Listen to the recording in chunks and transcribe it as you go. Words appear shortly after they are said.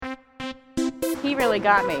He really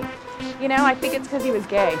got me. You know, I think it's because he was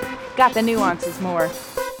gay. Got the nuances more.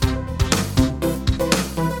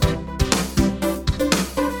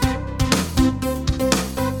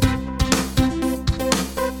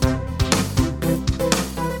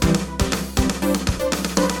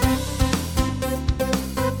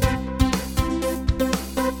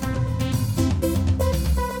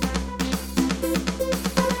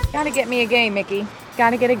 Gotta get me a gay, Mickey.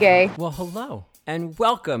 Gotta get a gay. Well, hello, and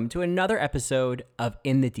welcome to another episode of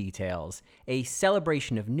In the Details, a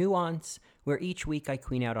celebration of nuance, where each week I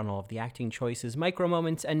queen out on all of the acting choices, micro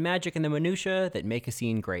moments, and magic in the minutia that make a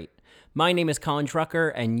scene great. My name is Colin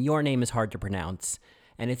Drucker, and your name is hard to pronounce,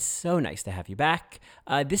 and it's so nice to have you back.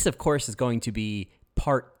 This, of course, is going to be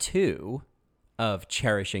part 2 of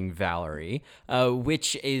Cherishing Valerie,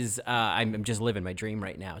 which is, I'm just living my dream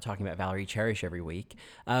right now, talking about Valerie Cherish every week.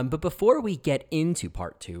 But before we get into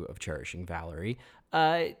part 2 of Cherishing Valerie,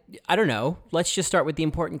 I don't know, let's just start with the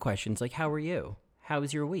important questions, like, how are you? How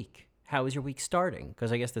was your week? How was your week starting?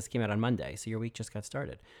 Because I guess this came out on Monday, so your week just got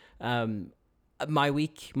started. My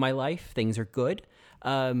week, my life, things are good.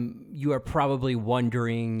 You are probably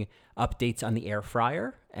wondering updates on the air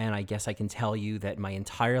fryer, and I guess I can tell you that my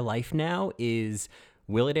entire life now is,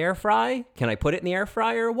 will it air fry? Can I put it in the air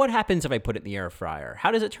fryer? What happens if I put it in the air fryer?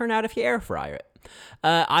 How does it turn out if you air fry it?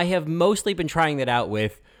 I have mostly been trying that out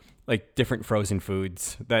with like different frozen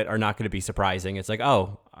foods that are not going to be surprising. It's like,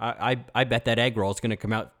 oh, I bet that egg roll is going to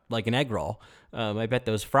come out like an egg roll. I bet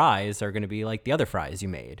those fries are going to be like the other fries you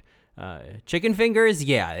made. Chicken fingers,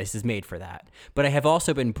 yeah, this is made for that. But I have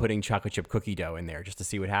also been putting chocolate chip cookie dough in there just to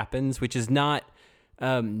see what happens, which is not,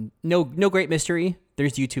 no great mystery.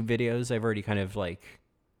 There's YouTube videos. I've already kind of like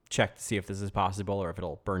checked to see if this is possible or if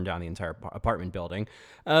it'll burn down the entire apartment building.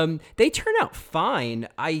 They turn out fine.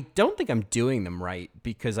 I don't think I'm doing them right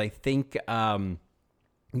because I think, I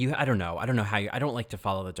don't know how I don't like to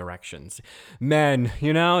follow the directions. Men,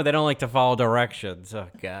 they don't like to follow directions. Oh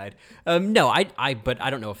God. No, but I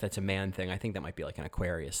don't know if that's a man thing. I think that might be like an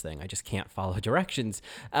Aquarius thing. I just can't follow directions.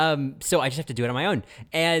 So I just have to do it on my own.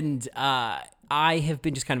 And, I have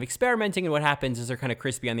been just kind of experimenting, and what happens is they're kind of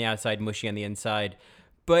crispy on the outside, mushy on the inside.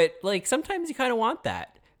 But like sometimes you kind of want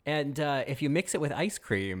that. And, if you mix it with ice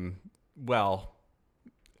cream, well,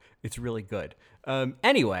 it's really good.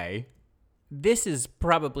 Anyway, this is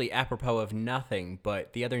probably apropos of nothing,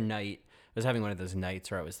 but the other night, I was having one of those nights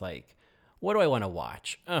where I was like, what do I want to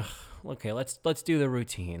watch? Okay, let's do the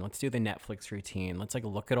routine. Let's do the Netflix routine. Let's like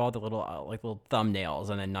look at all the little thumbnails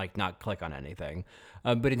and then like not click on anything.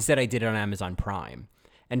 But instead I did it on Amazon Prime.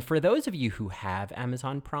 And for those of you who have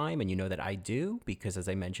Amazon Prime, and you know that I do, because as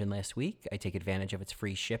I mentioned last week, I take advantage of its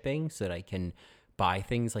free shipping so that I can buy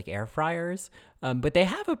things like air fryers. But they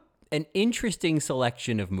have an interesting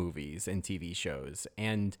selection of movies and TV shows,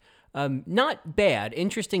 and not bad.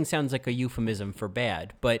 Interesting sounds like a euphemism for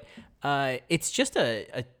bad, but it's just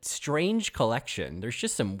a strange collection. There's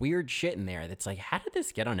just some weird shit in there that's like, how did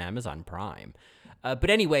this get on Amazon Prime? But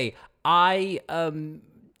anyway, I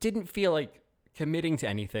didn't feel like committing to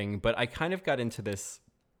anything, but I kind of got into this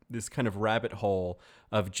kind of rabbit hole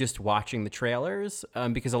of just watching the trailers,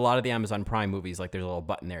 because a lot of the Amazon Prime movies, like there's a little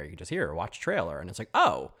button there, you can just watch trailer, and it's like,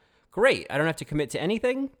 oh, great, I don't have to commit to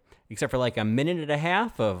anything except for like a minute and a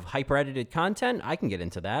half of hyper-edited content. I can get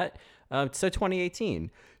into that. So 2018.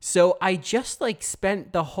 So I just like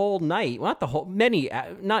spent the whole night, well, not the whole,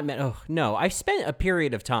 I spent a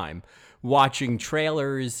period of time watching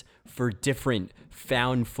trailers for different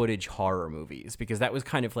found footage horror movies, because that was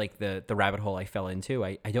kind of like the rabbit hole I fell into.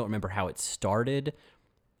 I don't remember how it started.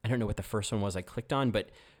 I don't know what the first one was I clicked on, but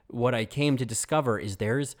what I came to discover is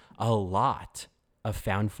there's a lot of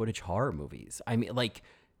found footage horror movies. I mean, like,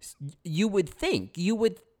 you would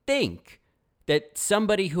think that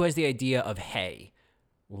somebody who has the idea of, hey,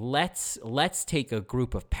 let's take a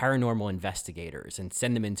group of paranormal investigators and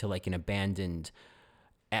send them into like an abandoned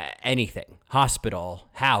anything, hospital,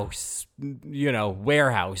 house,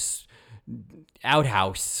 warehouse,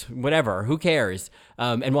 outhouse, whatever, who cares?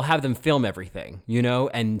 And we'll have them film everything,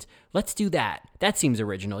 and let's do that. That seems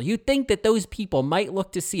original. You'd think that those people might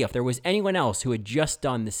look to see if there was anyone else who had just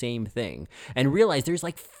done the same thing, and realize there's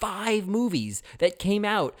like 5 movies that came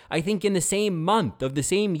out, I think, in the same month of the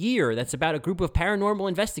same year. That's about a group of paranormal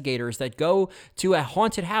investigators that go to a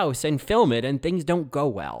haunted house and film it, and things don't go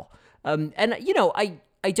well.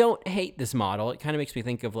 I don't hate this model. It kind of makes me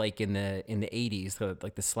think of like in the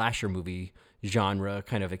 80s, the slasher movie genre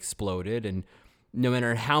kind of exploded, and no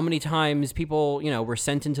matter how many times people, were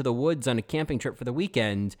sent into the woods on a camping trip for the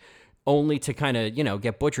weekend, only to kind of,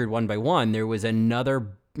 get butchered one by one, there was another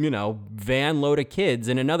van load of kids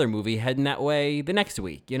in another movie heading that way the next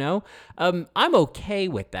week, I'm okay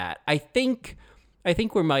with that. I think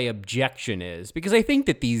where my objection is, because I think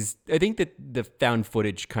that the found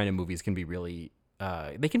footage kind of movies can be really,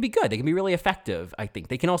 they can be good. They can be really effective. I think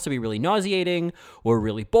they can also be really nauseating or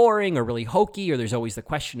really boring or really hokey. Or there's always the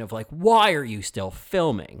question of like, why are you still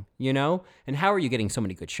filming, and how are you getting so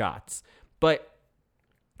many good shots? But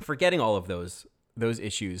forgetting all of those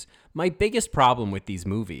issues, my biggest problem with these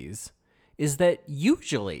movies is that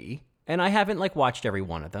usually, and I haven't like watched every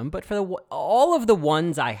one of them, but for all of the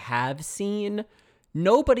ones I have seen,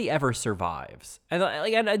 nobody ever survives.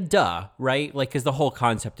 And duh, right? Like, because the whole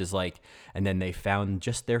concept is like, and then they found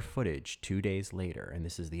just their footage 2 days later, and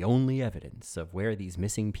this is the only evidence of where these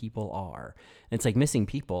missing people are. And it's like, missing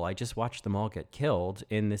people, I just watched them all get killed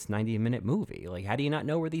in this 90-minute movie. Like, how do you not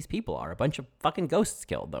know where these people are? A bunch of fucking ghosts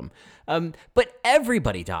killed them. But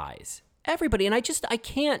everybody dies. Everybody. And I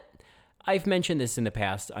can't. I've mentioned this in the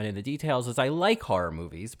past on In the Details, is I like horror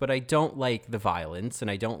movies, but I don't like the violence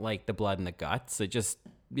and I don't like the blood and the guts. It just,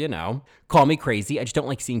 call me crazy. I just don't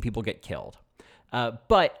like seeing people get killed.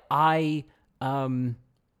 But I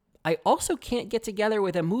also can't get together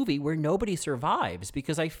with a movie where nobody survives,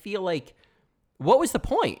 because I feel like, what was the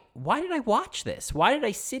point? Why did I watch this? Why did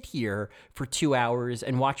I sit here for 2 hours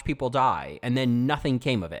and watch people die and then nothing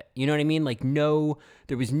came of it? You know what I mean? Like,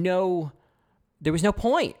 there was no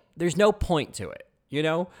point. There's no point to it,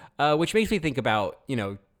 which makes me think about,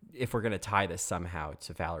 if we're going to tie this somehow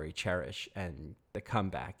to Valerie Cherish and the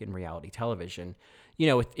comeback in reality television,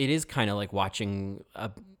 it is kind of like watching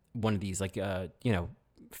one of these like,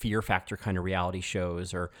 Fear Factor kind of reality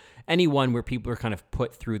shows, or anyone where people are kind of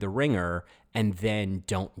put through the ringer and then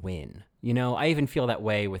don't win. I even feel that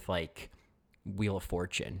way with like Wheel of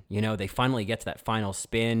Fortune. They finally get to that final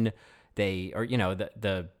spin. They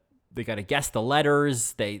got to guess the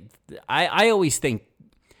letters. I always think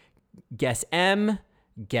guess M,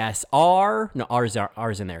 guess R. No, R's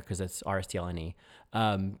in there because it's RSTLNE.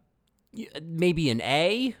 Maybe an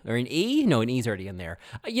A or an E. No, an E's already in there.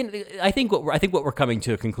 I think what we're coming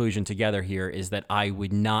to a conclusion together here is that I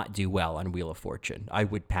would not do well on Wheel of Fortune. I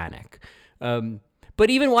would panic. But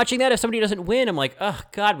even watching that, if somebody doesn't win, I'm like, oh,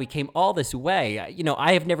 God, we came all this way.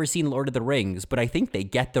 I have never seen Lord of the Rings, but I think they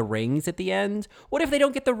get the rings at the end. What if they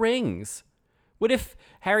don't get the rings? What if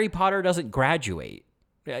Harry Potter doesn't graduate?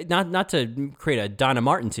 Not to create a Donna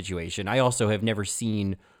Martin situation. I also have never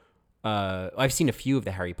seen... I've seen a few of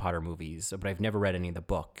the Harry Potter movies, but I've never read any of the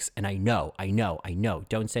books. And I know.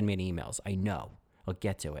 Don't send me any emails. I know. I'll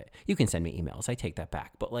get to it. You can send me emails. I take that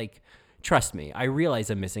back. But, like, trust me, I realize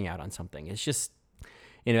I'm missing out on something. It's just...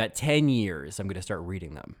 In about 10 years, I'm going to start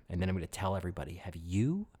reading them. And then I'm going to tell everybody,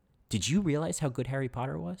 did you realize how good Harry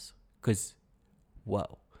Potter was? Because,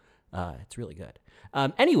 whoa, it's really good.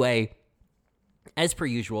 Anyway, as per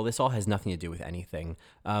usual, this all has nothing to do with anything.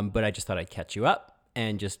 But I just thought I'd catch you up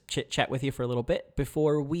and just chit-chat with you for a little bit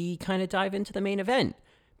before we kind of dive into the main event.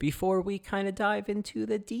 Before we kind of dive into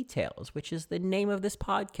the details, which is the name of this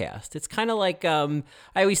podcast. It's kind of like, I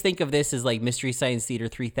always think of this as like Mystery Science Theater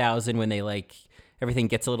 3000 when they like... Everything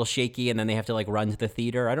gets a little shaky, and then they have to like run to the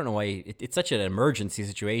theater. I don't know why it's such an emergency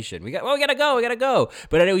situation. We gotta go.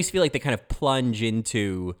 But I always feel like they kind of plunge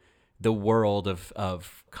into the world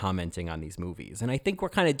of commenting on these movies, and I think we're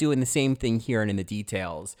kind of doing the same thing here and In the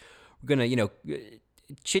Details. We're gonna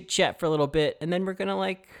chit chat for a little bit, and then we're gonna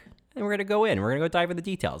go in. We're gonna go dive into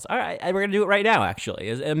the details. All right, we're gonna do it right now. Actually,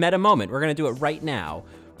 as a meta moment, we're gonna do it right now.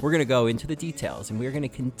 We're gonna go into the details, and we're gonna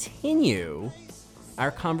continue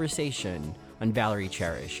our conversation on Valerie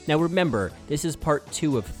Cherish. Now remember, this is part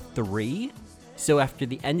 2 of 3. So after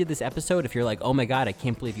the end of this episode, if you're like, oh my God, I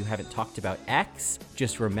can't believe you haven't talked about X,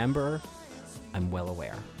 just remember, I'm well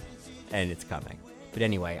aware. And it's coming. But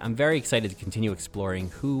anyway, I'm very excited to continue exploring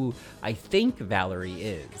who I think Valerie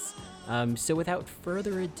is. So without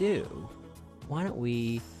further ado, why don't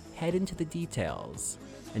we head into the details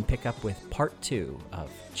and pick up with part 2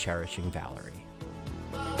 of Cherishing Valerie.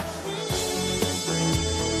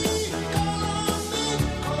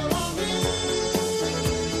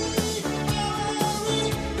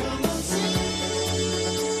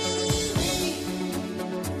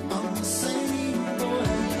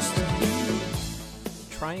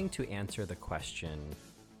 Trying to answer the question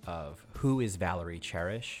of who is Valerie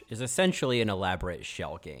Cherish is essentially an elaborate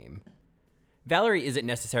shell game. Valerie isn't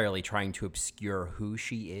necessarily trying to obscure who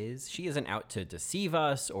she is. She isn't out to deceive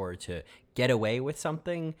us or to get away with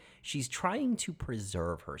something. She's trying to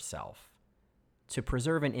preserve herself, to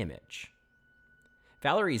preserve an image.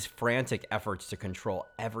 Valerie's frantic efforts to control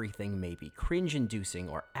everything may be cringe-inducing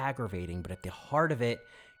or aggravating, but at the heart of it,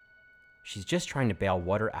 She's just trying to bail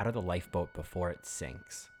water out of the lifeboat before it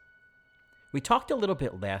sinks. We talked a little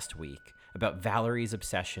bit last week about Valerie's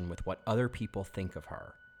obsession with what other people think of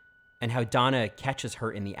her, and how Donna catches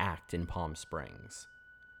her in the act in Palm Springs.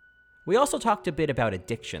 We also talked a bit about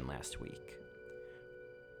addiction last week.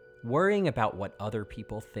 Worrying about what other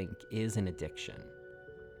people think is an addiction.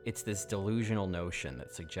 It's this delusional notion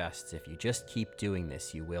that suggests if you just keep doing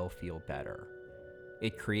this, you will feel better.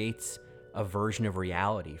 It creates a version of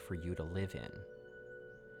reality for you to live in.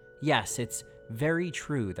 Yes, it's very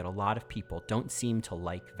true that a lot of people don't seem to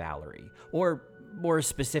like Valerie, or more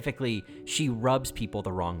specifically, she rubs people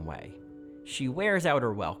the wrong way. She wears out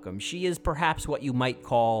her welcome. She is perhaps what you might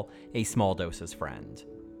call a small doses friend.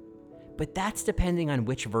 But that's depending on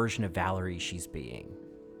which version of Valerie she's being.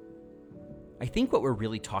 I think what we're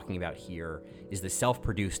really talking about here is the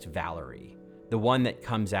self-produced Valerie, the one that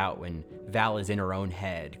comes out when Val is in her own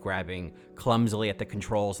head, grabbing clumsily at the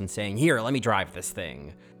controls and saying, "Here, let me drive this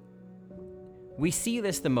thing." We see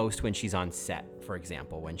this the most when she's on set, for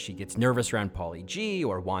example, when she gets nervous around Pauly G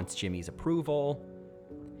or wants Jimmy's approval.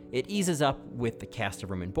 It eases up with the cast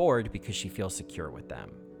of Room and Board because she feels secure with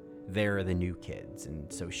them. They're the new kids,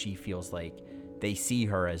 and so she feels like they see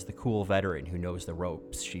her as the cool veteran who knows the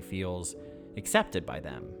ropes. She feels accepted by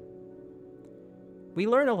them. We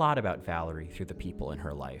learn a lot about Valerie through the people in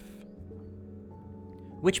her life.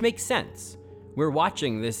 Which makes sense. We're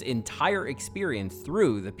watching this entire experience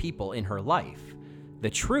through the people in her life. The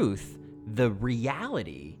truth, the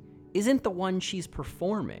reality, isn't the one she's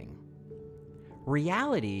performing.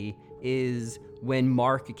 Reality is when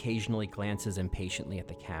Mark occasionally glances impatiently at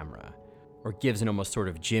the camera, or gives an almost sort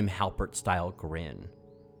of Jim Halpert-style grin.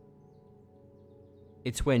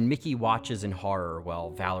 It's when Mickey watches in horror while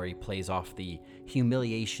Valerie plays off the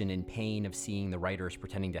humiliation and pain of seeing the writers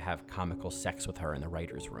pretending to have comical sex with her in the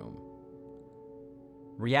writer's room.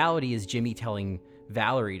 Reality is Jimmy telling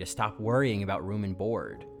Valerie to stop worrying about Room and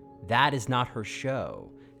Board. That is not her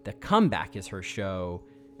show. The comeback is her show,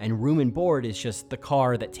 and Room and Board is just the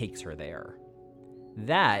car that takes her there.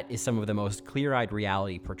 That is some of the most clear-eyed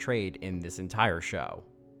reality portrayed in this entire show.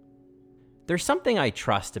 There's something I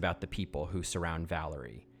trust about the people who surround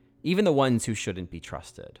Valerie, even the ones who shouldn't be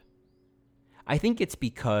trusted. I think it's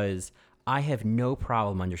because I have no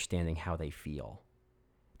problem understanding how they feel.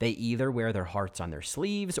 They either wear their hearts on their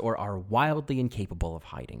sleeves or are wildly incapable of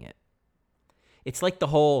hiding it. It's like the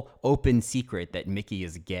whole open secret that Mickey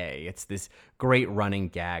is gay. It's this great running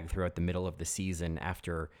gag throughout the middle of the season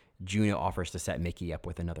after Juno offers to set Mickey up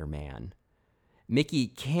with another man. Mickey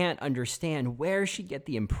can't understand where she'd get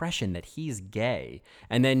the impression that he's gay.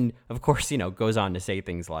 And then, of course, goes on to say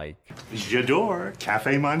things like, J'adore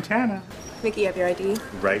Cafe Montana. Mickey, you have your ID?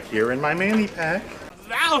 Right here in my manny pack.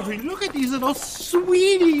 Valerie, look at these little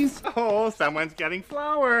sweeties. Oh, someone's getting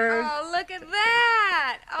flowers. Oh, look at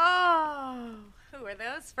that. Oh, who are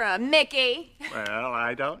those from? Mickey. Well,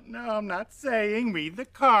 I don't know. I'm not saying. Read the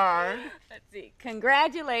card. Let's see.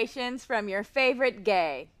 Congratulations from your favorite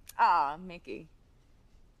gay. Aw, Mickey.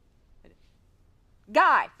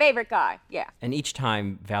 Guy. Favorite guy. Yeah. And each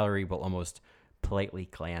time, Valerie will almost politely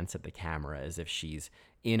glance at the camera as if she's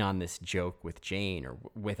in on this joke with Jane, or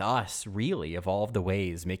with us, really, of all of the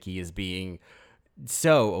ways Mickey is being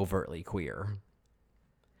so overtly queer.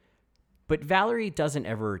 But Valerie doesn't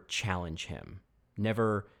ever challenge him,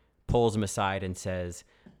 never pulls him aside and says,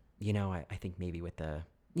 I think maybe with the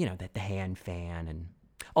hand fan and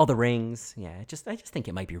all the rings, I just think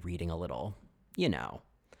it might be reading a little,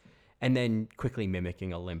 And then quickly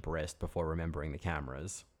mimicking a limp wrist before remembering the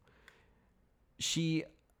cameras. She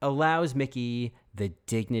allows Mickey the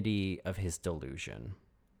dignity of his delusion.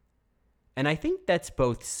 And I think that's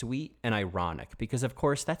both sweet and ironic because, of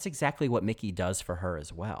course, that's exactly what Mickey does for her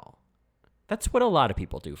as well. That's what a lot of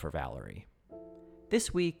people do for Valerie.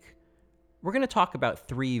 This week, we're going to talk about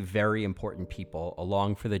 3 very important people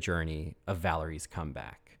along for the journey of Valerie's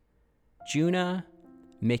comeback. Juna,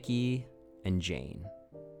 Mickey, and Jane.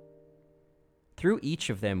 Through each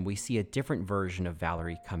of them, we see a different version of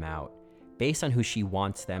Valerie come out based on who she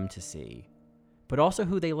wants them to see, but also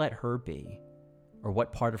who they let her be, or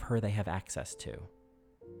what part of her they have access to.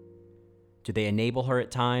 Do they enable her at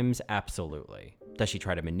times? Absolutely. Does she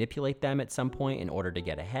try to manipulate them at some point in order to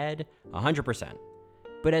get ahead? 100%.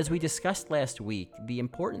 But as we discussed last week, the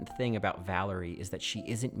important thing about Valerie is that she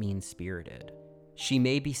isn't mean-spirited. She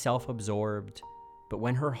may be self-absorbed, but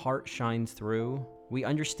when her heart shines through, we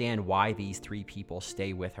understand why these 3 people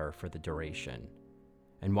stay with her for the duration,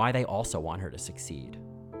 and why they also want her to succeed.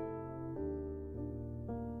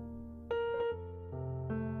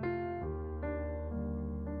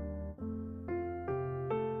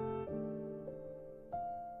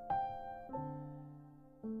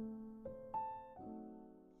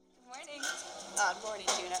 Morning,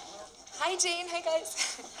 Juna. Hi, Jane. Hi,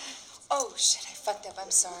 guys. Oh, shit, I fucked up.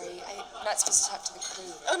 I'm sorry. I'm not supposed to talk to the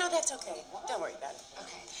crew. Oh, no, that's okay. Don't worry about it.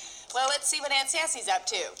 Okay. Well, let's see what Aunt Sassy's up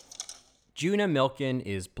to. Juna Milken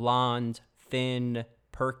is blonde, thin,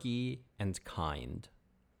 perky, and kind.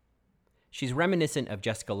 She's reminiscent of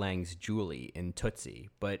Jessica Lange's Julie in Tootsie,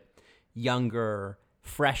 but younger,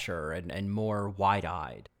 fresher, and more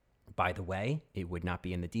wide-eyed. By the way, it would not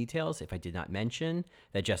be in the details if I did not mention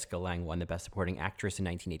that Jessica Lange won the Best Supporting Actress in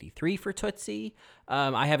 1983 for Tootsie.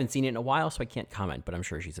 I haven't seen it in a while, so I can't comment, but I'm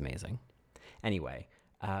sure she's amazing. Anyway,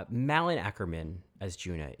 Malin Ackerman as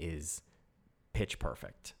Juna is pitch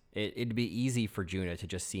perfect. It'd be easy for Juna to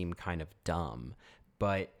just seem kind of dumb,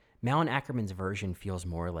 but Malin Ackerman's version feels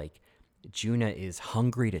more like Juna is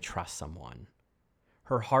hungry to trust someone.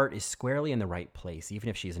 Her heart is squarely in the right place, even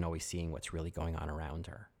if she isn't always seeing what's really going on around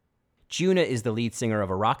her. Juna is the lead singer of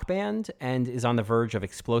a rock band and is on the verge of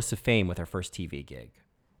explosive fame with her first TV gig.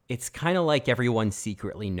 It's kind of like everyone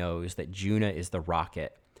secretly knows that Juna is the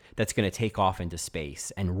rocket that's going to take off into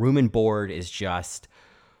space, and Room and Board is just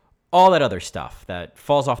all that other stuff that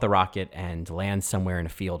falls off the rocket and lands somewhere in a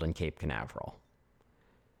field in Cape Canaveral.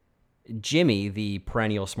 Jimmy, the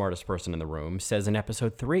perennial smartest person in the room, says in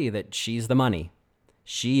episode 3 that she's the money.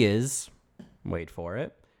 She is, wait for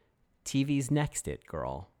it, TV's next it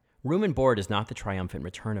girl. Room and Board is not the triumphant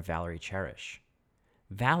return of Valerie Cherish.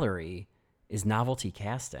 Valerie is novelty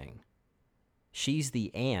casting. She's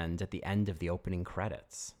the and at the end of the opening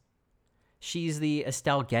credits. She's the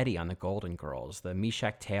Estelle Getty on The Golden Girls, the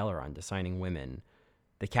Meshach Taylor on Designing Women,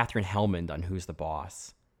 the Katherine Hellmond on Who's the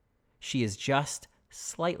Boss. She is just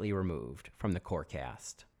slightly removed from the core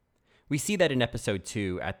cast. We see that in episode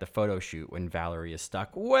 2 at the photo shoot when Valerie is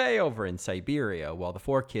stuck way over in Siberia while the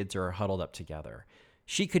 4 kids are huddled up together.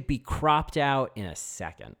 She could be cropped out in a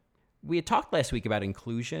second. We had talked last week about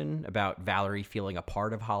inclusion, about Valerie feeling a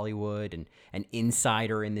part of Hollywood and an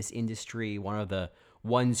insider in this industry, one of the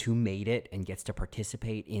ones who made it and gets to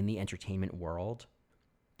participate in the entertainment world.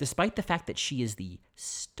 Despite the fact that she is the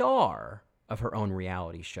star of her own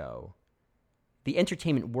reality show, the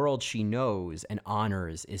entertainment world she knows and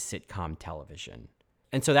honors is sitcom television.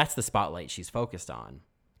 And so that's the spotlight she's focused on.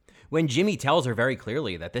 When Jimmy tells her very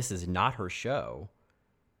clearly that this is not her show,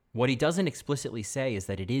 what he doesn't explicitly say is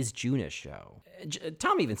that it is Juna's show.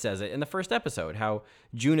 Tom even says it in the first episode, how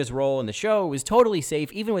Juna's role in the show is totally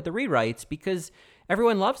safe, even with the rewrites, because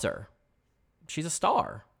everyone loves her. She's a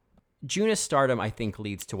star. Juna's stardom, I think,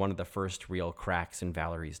 leads to one of the first real cracks in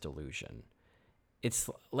Valerie's delusion. It's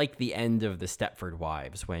like the end of the Stepford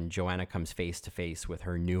Wives when Joanna comes face to face with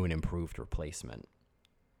her new and improved replacement.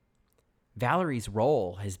 Valerie's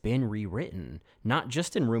role has been rewritten, not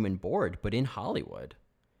just in Room and Board, but in Hollywood.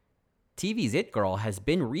 TV's It Girl has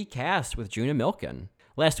been recast with Juna Milken.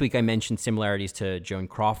 Last week I mentioned similarities to Joan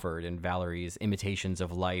Crawford and Valerie's imitations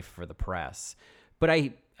of life for the press. But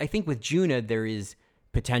I think with Juna there is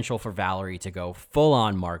potential for Valerie to go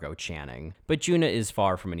full-on Margot Channing. But Juna is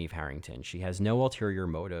far from an Eve Harrington. She has no ulterior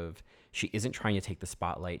motive. She isn't trying to take the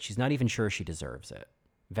spotlight. She's not even sure she deserves it.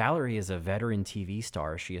 Valerie is a veteran TV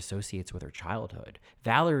star she associates with her childhood.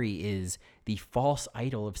 Valerie is the false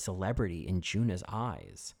idol of celebrity in Juna's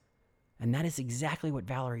eyes. And that is exactly what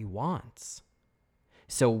Valerie wants.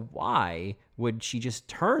 So why would she just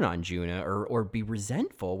turn on Juna or be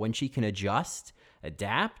resentful when she can adjust,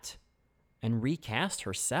 adapt, and recast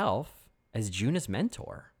herself as Juna's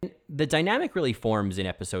mentor? The dynamic really forms in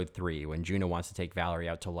episode 3 when Juna wants to take Valerie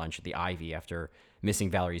out to lunch at the Ivy after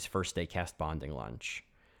missing Valerie's first day cast bonding lunch.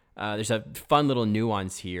 There's a fun little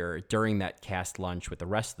nuance here. During that cast lunch with the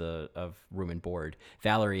rest of Room and Board,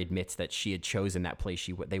 Valerie admits that she had chosen that place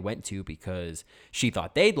they went to because she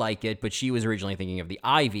thought they'd like it, but she was originally thinking of the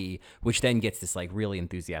Ivy, which then gets this like really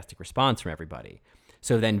enthusiastic response from everybody.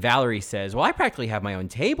 So then Valerie says, well, I practically have my own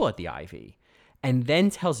table at the Ivy, and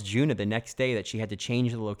then tells Juna the next day that she had to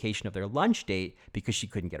change the location of their lunch date because she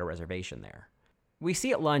couldn't get a reservation there. We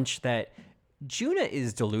see at lunch that Juna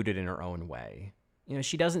is deluded in her own way. You know,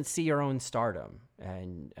 she doesn't see her own stardom,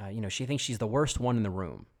 and, she thinks she's the worst one in the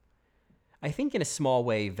room. I think in a small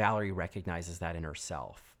way, Valerie recognizes that in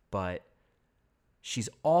herself, but she's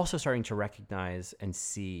also starting to recognize and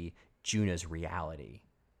see Juna's reality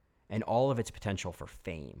and all of its potential for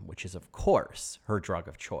fame, which is, of course, her drug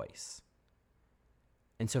of choice.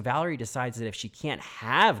 And so Valerie decides that if she can't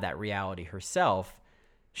have that reality herself,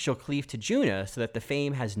 she'll cleave to Juna so that the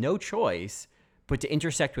fame has no choice but to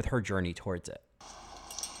intersect with her journey towards it.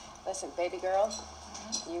 Listen, baby girl,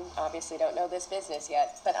 you obviously don't know this business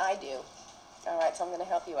yet, but I do. All right, so I'm going to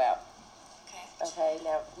help you out. Okay,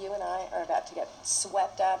 now you and I are about to get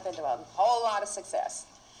swept up into a whole lot of success.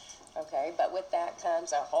 okay? But with that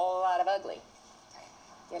comes a whole lot of ugly,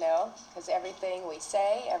 you know? Because everything we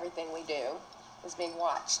say, everything we do is being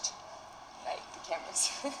watched. Right, the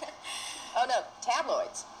cameras. Oh, no,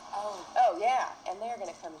 tabloids. Oh. Oh, yeah, and they're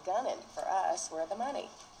going to come gunning for us. We're the money,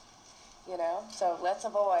 you know? So let's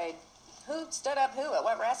avoid who stood up who at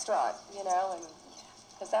what restaurant, you know, and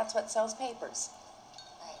because that's what sells papers.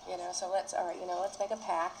 Right. You know, so let's make a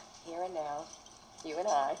pact here and now, you and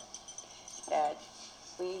I, that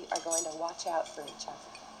we are going to watch out for each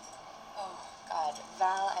other. Oh, God.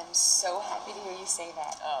 Val, I'm so happy to hear you say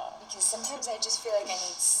that. Oh. Because sometimes I just feel like I need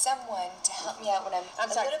someone to help me out when I'm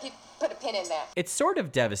sorry, put a pin in that. It's sort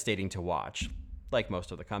of devastating to watch, like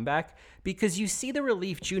most of the comeback, because you see the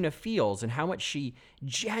relief Juna feels and how much she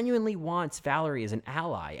genuinely wants Valerie as an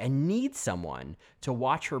ally and needs someone to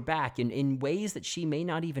watch her back in ways that she may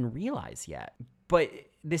not even realize yet. But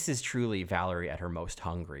this is truly Valerie at her most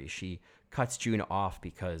hungry. She cuts Juna off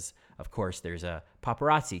because, of course, there's a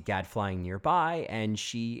paparazzi gadflying nearby, and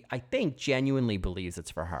she, I think, genuinely believes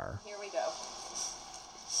it's for her. Here we go.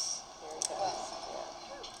 Here we go.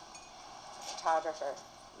 Yeah. Photographer.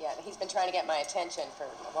 Yeah, he's been trying to get my attention for a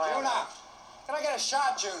while. Juna, can I get a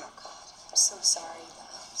shot, Juna? I'm so sorry,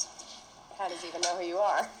 Val. How does he even know who you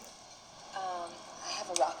are? I have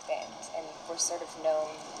a rock band, and we're sort of known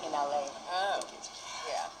in LA. Oh,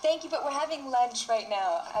 yeah. Thank you, but we're having lunch right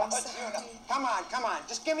now. I'm Oh, sorry. Juna, come on.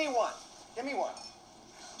 Just give me one. Give me one.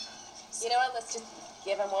 You know what? Let's just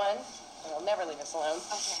give him one, and he'll never leave us alone.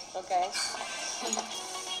 Okay.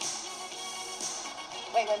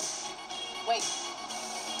 Okay? Wait.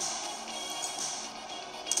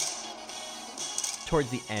 Towards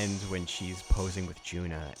the end, when she's posing with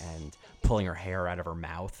Juna and pulling her hair out of her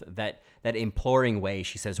mouth, that imploring way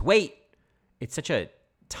she says, "Wait!" It's such a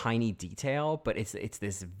tiny detail, but it's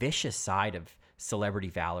this vicious side of celebrity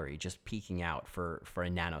Valerie just peeking out for a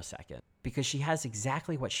nanosecond, because she has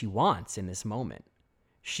exactly what she wants in this moment.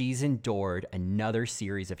 She's endured another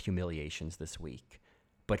series of humiliations this week,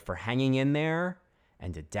 but for hanging in there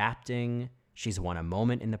and adapting, she's won a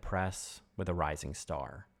moment in the press with a rising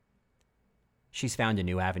star. She's found a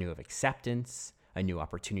new avenue of acceptance, a new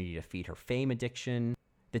opportunity to feed her fame addiction.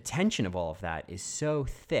 The tension of all of that is so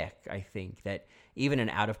thick, I think, that even an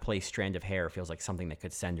out-of-place strand of hair feels like something that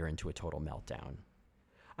could send her into a total meltdown.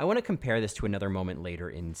 I want to compare this to another moment later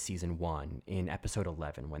in Season 1, in Episode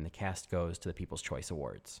 11, when the cast goes to the People's Choice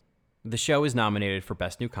Awards. The show is nominated for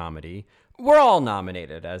Best New Comedy. We're all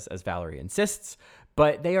nominated, as Valerie insists,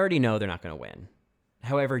 but they already know they're not going to win.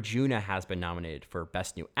 However, Juna has been nominated for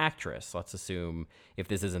Best New Actress. Let's assume if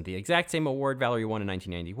this isn't the exact same award Valerie won in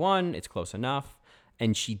 1991, it's close enough,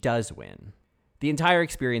 and she does win. The entire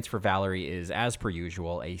experience for Valerie is, as per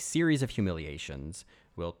usual, a series of humiliations.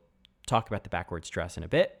 We'll talk about the backwards dress in a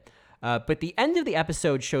bit, but the end of the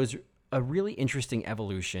episode shows a really interesting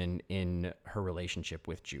evolution in her relationship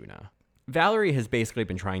with Juna. Valerie has basically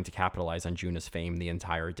been trying to capitalize on Juna's fame the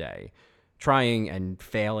entire day, trying and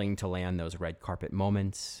failing to land those red carpet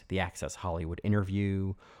moments, the Access Hollywood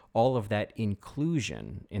interview, all of that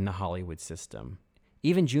inclusion in the Hollywood system.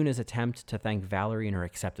 Even Juna's attempt to thank Valerie in her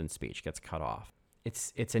acceptance speech gets cut off.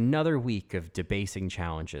 It's another week of debasing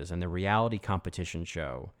challenges and the reality competition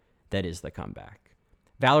show that is the comeback.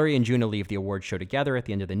 Valerie and Juna leave the award show together at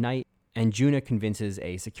the end of the night, and Juna convinces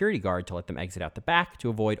a security guard to let them exit out the back to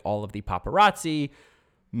avoid all of the paparazzi,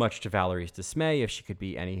 much to Valerie's dismay, if she could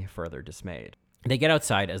be any further dismayed. They get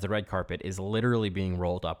outside as the red carpet is literally being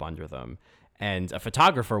rolled up under them, and a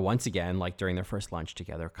photographer, once again, like during their first lunch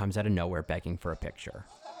together, comes out of nowhere begging for a picture.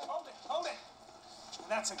 Hold it.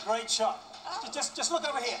 That's a great shot. Just look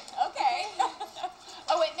over here. Okay.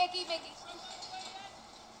 Oh, wait, Mickey.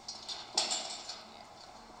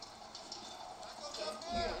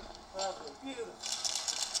 Lovely.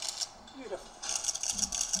 Beautiful.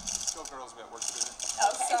 Go girls, we got work to do.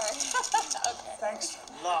 Okay. Sorry. Okay. Thanks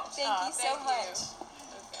a lot. Thank you so much.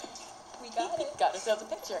 We got it. Got ourselves a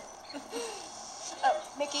picture. Oh,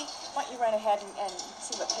 Mickey, why don't you run ahead and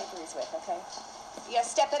see what paper he's with, okay? Yeah,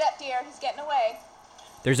 step it up, dear. He's getting away.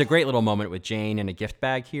 There's a great little moment with Jane and a gift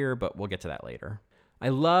bag here, but we'll get to that later. I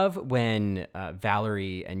love when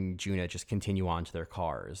Valerie and Juna just continue on to their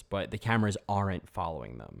cars, but the cameras aren't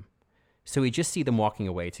following them. So we just see them walking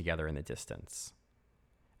away together in the distance.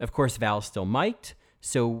 Of course, Val's still mic'd,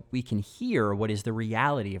 so we can hear what is the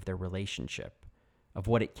reality of their relationship, of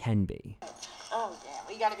what it can be. Oh, yeah.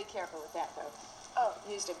 Well, you got to be careful with that, though. Oh,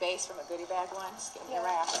 used a base from a goodie bag once. Gave me a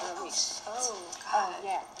rash for a week. Oh, God. Oh,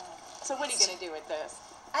 yeah. So what are you going to do with this?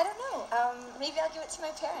 I don't know. Maybe I'll give it to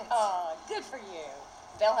my parents. Oh, good for you.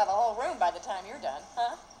 They'll have a whole room by the time you're done,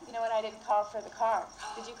 huh? You know what? I didn't call for the car.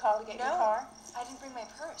 Did you call to get your car? I didn't bring my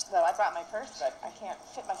purse. Well, I brought my purse, but I can't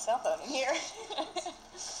fit my cell phone in here.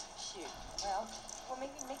 Shoot. Well,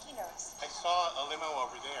 maybe Mickey knows. I saw a limo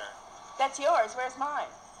over there. That's yours. Where's mine?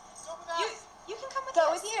 You can come with Go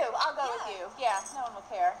us. with you. I'll go with you. Yeah, no one will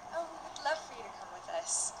care. Oh, we'd love for you to come with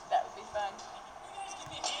us. That would be fun.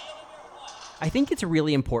 I think it's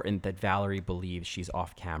really important that Valerie believes she's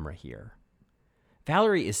off camera here.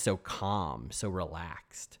 Valerie is so calm, so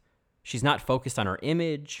relaxed. She's not focused on her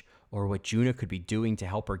image or what Juna could be doing to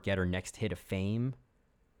help her get her next hit of fame.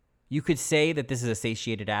 You could say that this is a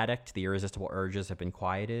satiated addict, the irresistible urges have been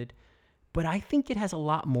quieted, but I think it has a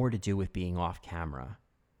lot more to do with being off camera,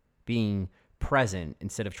 being present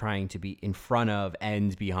instead of trying to be in front of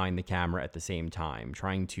and behind the camera at the same time,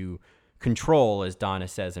 trying to control, as Donna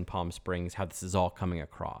says in Palm Springs, how this is all coming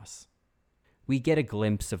across. We get a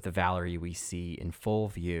glimpse of the Valerie we see in full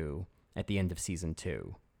view at the end of season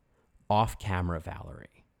 2, off-camera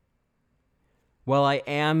Valerie. While I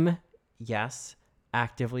am, yes,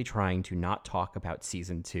 actively trying to not talk about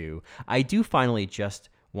season 2, I do finally just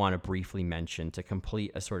want to briefly mention, to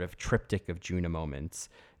complete a sort of triptych of Juna moments,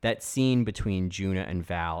 that scene between Juna and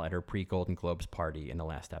Val at her pre-Golden Globes party in the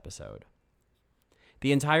last episode.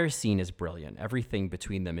 The entire scene is brilliant. Everything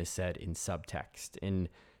between them is said in subtext, in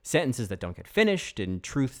sentences that don't get finished, in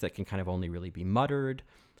truths that can kind of only really be muttered.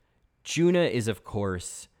 Juna is, of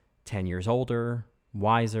course, 10 years older,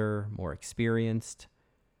 wiser, more experienced.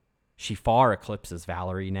 She far eclipses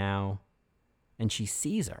Valerie now, and she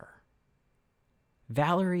sees her.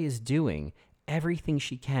 Valerie is doing everything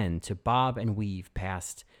she can to bob and weave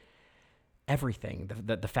past everything.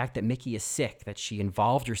 The fact that Mickey is sick, that she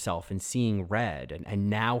involved herself in seeing red, and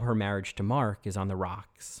now her marriage to Mark is on the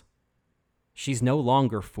rocks. She's no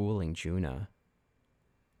longer fooling Juna.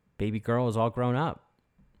 Baby girl is all grown up.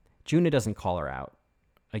 Juna doesn't call her out.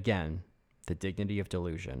 Again, the dignity of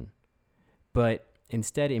delusion. But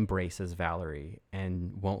instead embraces Valerie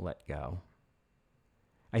and won't let go.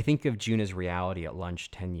 I think of Juna's reality at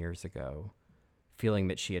lunch 10 years ago, feeling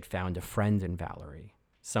that she had found a friend in Valerie,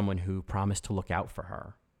 someone who promised to look out for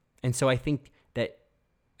her. And so I think that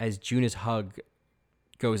as Juna's hug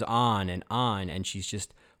goes on, and she's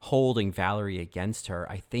just holding Valerie against her,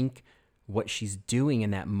 I think what she's doing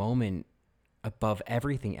in that moment above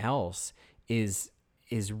everything else is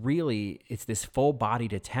really, it's this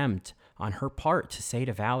full-bodied attempt on her part to say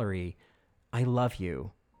to Valerie, I love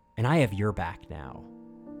you, and I have your back now.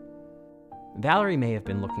 Valerie may have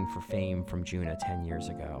been looking for fame from Juna 10 years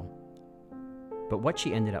ago, but what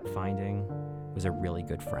she ended up finding was a really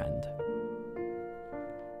good friend.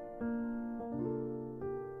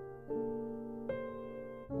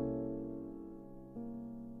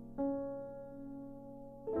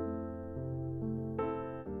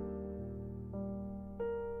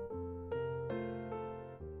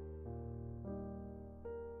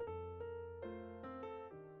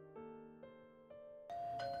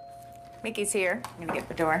 Mickey's here. I'm gonna get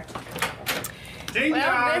the door. Ding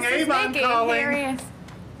Well, dong, this is Avon Mickey. calling. Here he is.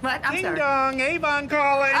 What? I'm Ding sorry. dong, Avon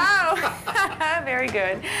calling. Oh, very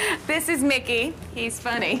good. This is Mickey. He's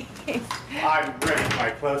funny. I'm ready for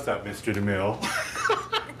my close-up, Mr. DeMille.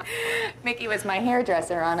 Mickey was my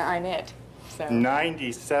hairdresser on I Knit. So.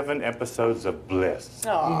 97 episodes of bliss.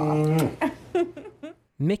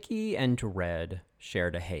 Mickey and Red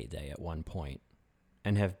shared a heyday at one point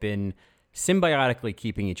and have been symbiotically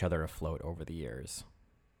keeping each other afloat over the years.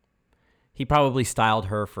 He probably styled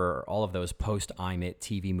her for all of those post-I-Knit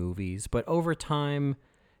TV movies, but over time,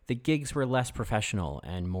 the gigs were less professional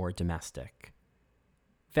and more domestic.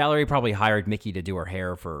 Valerie probably hired Mickey to do her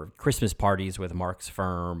hair for Christmas parties with Mark's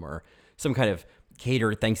firm, or some kind of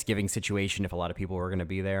catered Thanksgiving situation if a lot of people were going to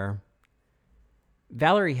be there.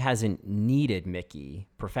 Valerie hasn't needed Mickey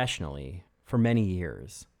professionally for many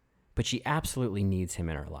years, but she absolutely needs him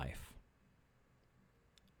in her life.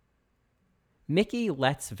 Mickey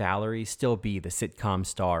lets Valerie still be the sitcom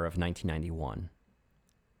star of 1991.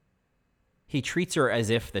 He treats her as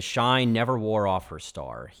if the shine never wore off her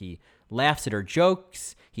star. He laughs at her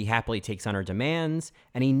jokes, he happily takes on her demands,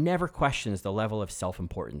 and he never questions the level of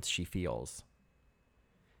self-importance she feels.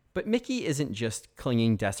 But Mickey isn't just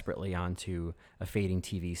clinging desperately onto a fading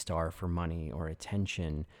TV star for money or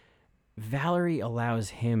attention. Valerie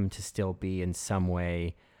allows him to still be in some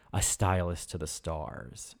way a stylist to the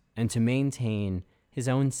stars, and to maintain his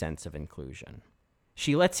own sense of inclusion.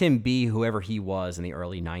 She lets him be whoever he was in the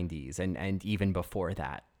early 90s, and even before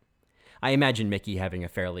that. I imagine Mickey having a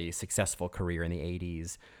fairly successful career in the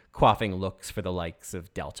 80s, quaffing looks for the likes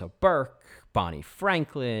of Delta Burke, Bonnie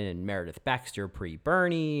Franklin, and Meredith Baxter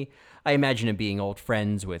pre-Bernie. I imagine him being old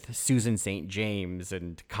friends with Susan St. James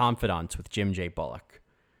and confidants with Jim J. Bullock.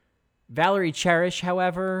 Valerie Cherish,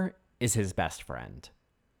 however, is his best friend.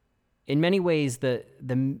 In many ways, the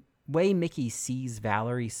way Mickey sees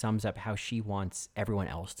Valerie sums up how she wants everyone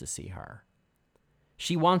else to see her.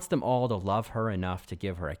 She wants them all to love her enough to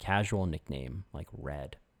give her a casual nickname like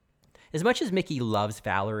Red. As much as Mickey loves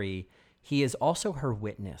Valerie, he is also her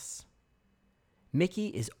witness. Mickey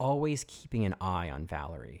is always keeping an eye on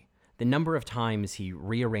Valerie. The number of times he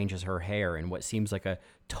rearranges her hair in what seems like a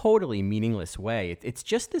totally meaningless way, it's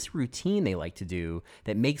just this routine they like to do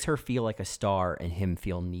that makes her feel like a star and him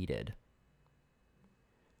feel needed.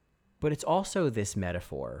 But it's also this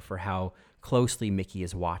metaphor for how closely Mickey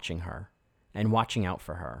is watching her and watching out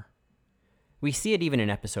for her. We see it even in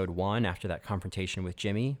episode 1 after that confrontation with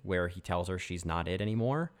Jimmy, where he tells her she's not it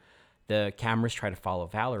anymore. The cameras try to follow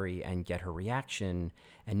Valerie and get her reaction,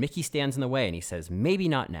 and Mickey stands in the way and he says, maybe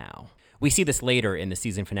not now. We see this later in the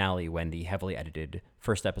season finale when the heavily edited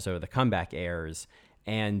first episode of The Comeback airs,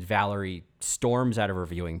 and Valerie storms out of her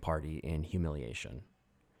viewing party in humiliation.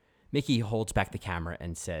 Mickey holds back the camera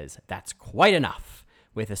and says, that's quite enough,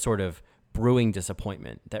 with a sort of brewing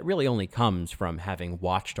disappointment that really only comes from having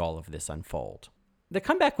watched all of this unfold. The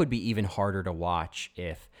comeback would be even harder to watch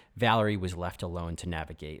if Valerie was left alone to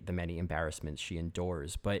navigate the many embarrassments she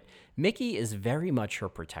endures, but Mickey is very much her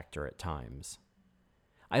protector at times.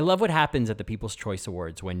 I love what happens at the People's Choice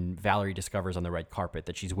Awards when Valerie discovers on the red carpet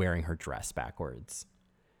that she's wearing her dress backwards.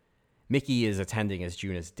 Mickey is attending as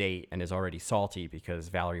Juna's date and is already salty because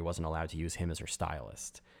Valerie wasn't allowed to use him as her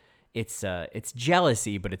stylist. It's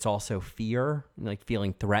jealousy, but it's also fear, like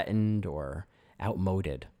feeling threatened or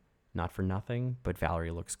outmoded. Not for nothing, but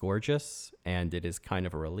Valerie looks gorgeous, and it is kind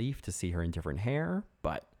of a relief to see her in different hair,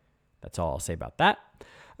 but that's all I'll say about that.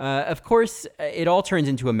 Of course, it all turns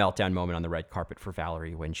into a meltdown moment on the red carpet for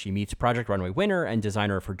Valerie when she meets Project Runway winner and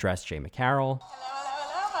designer of her dress, Jay McCarroll.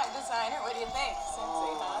 Hello, my designer. What do you think?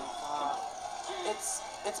 Sexy, huh?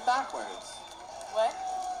 It's backwards. What?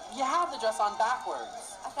 You have the dress on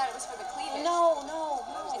backwards. I thought it was for the cleavage. No.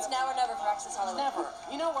 It's now or never for Access Hollywood. Never.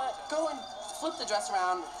 You know what? Go and flip the dress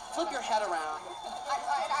around. Flip your head around.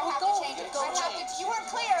 I have to change it. You weren't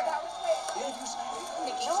clear. That was clear.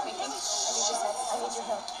 Mickey, speaking. I need your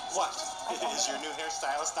help. What? Is your new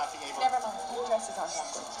hairstylist not being able to... Never mind. Your dress is on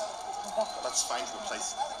backwards. Let's find you a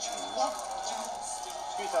place.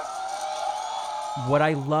 What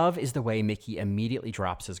I love is the way Mickey immediately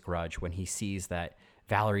drops his grudge when he sees that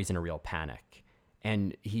Valerie's in a real panic,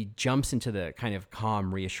 and he jumps into the kind of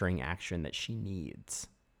calm, reassuring action that she needs.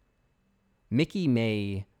 Mickey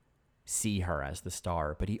may see her as the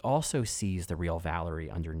star, but he also sees the real Valerie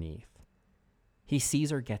underneath. He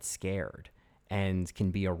sees her get scared and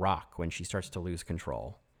can be a rock when she starts to lose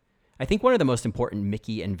control. I think one of the most important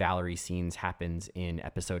Mickey and Valerie scenes happens in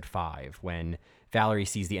episode 5 when Valerie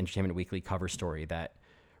sees the Entertainment Weekly cover story that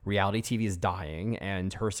reality TV is dying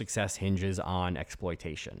and her success hinges on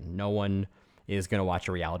exploitation. No one is going to watch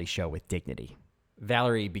a reality show with dignity.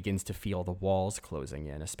 Valerie begins to feel the walls closing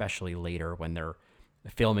in, especially later when they're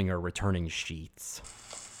filming her returning sheets.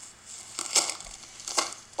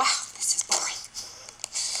 Wow, this is boring.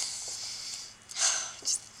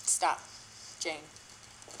 Just stop, Jane.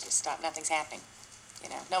 Just stop. Nothing's happening. You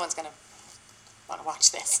know, no one's gonna want to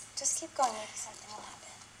watch this. Just keep going. Maybe something will happen.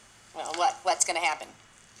 Well, what? What's gonna happen?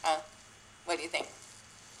 Huh? What do you think?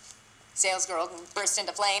 Salesgirl can burst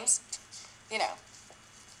into flames? You know,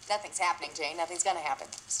 nothing's happening, Jane. Nothing's gonna happen.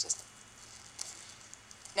 It's just...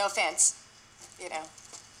 No offense. You know.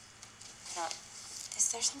 Not...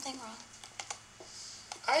 Is there something wrong?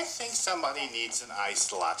 I think somebody needs an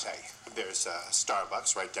iced latte. There's a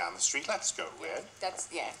Starbucks right down the street. Let's go, Red. That's...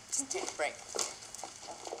 Yeah. Just take a break.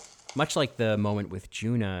 Much like the moment with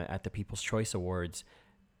Juna at the People's Choice Awards,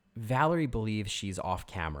 Valerie believes she's off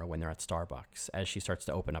camera when they're at Starbucks as she starts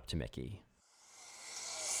to open up to Mickey.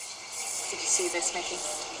 Did you see this, Mickey?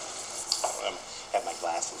 Have my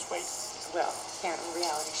glasses. Wait. Well, apparently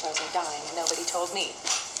reality shows are dying, and nobody told me.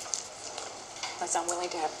 Unless I'm willing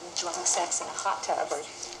to have drunk sex in a hot tub or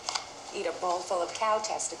eat a bowl full of cow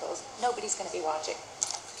testicles, nobody's going to be watching.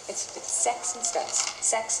 It's sex and stunts.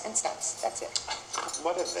 Sex and stunts. That's it.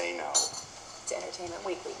 What do they know? It's Entertainment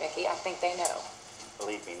Weekly, Mickey. I think they know.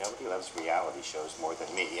 Believe me, nobody loves reality shows more than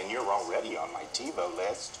me, and you're already on my TiVo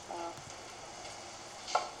list.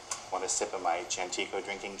 Want a sip of my Chantico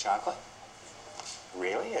drinking chocolate?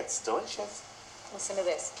 Really? It's delicious. Listen to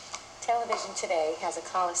this. Television today has a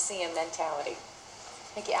Coliseum mentality.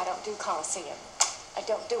 Mickey, I don't do Coliseum. I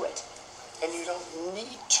don't do it. And you don't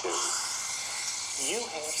need to. You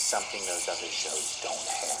have something those other shows don't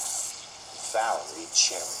have. Valerie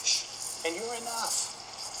Cherish. And you're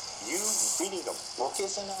enough. You reading a book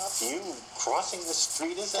is enough? You crossing the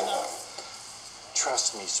street is enough?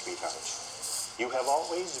 Trust me, sweetheart. You have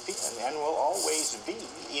always been and will always be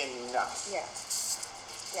enough. Yeah.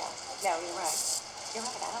 Yeah. No, you're right. You're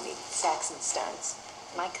right. I don't need sacks and stunts.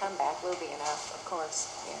 My comeback will be enough, of course.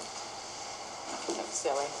 Yeah. That's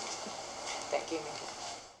silly. Thank you, Mickey.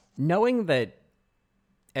 Knowing that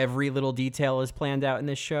every little detail is planned out in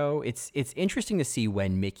this show, it's interesting to see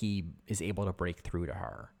when Mickey is able to break through to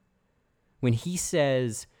her. When he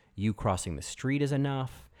says, "You crossing the street is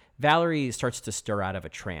enough," Valerie starts to stir out of a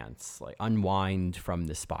trance, like unwind from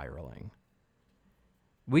the spiraling.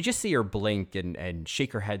 We just see her blink and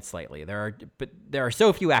shake her head slightly. There are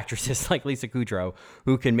so few actresses like Lisa Kudrow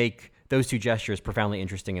who can make those two gestures profoundly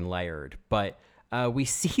interesting and layered. But we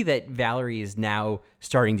see that Valerie is now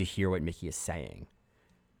starting to hear what Mickey is saying.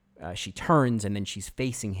 She turns and then she's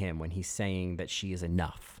facing him when he's saying that she is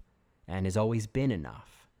enough and has always been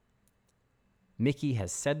enough. Mickey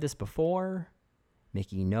has said this before.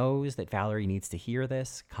 Mickey knows that Valerie needs to hear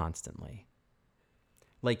this constantly.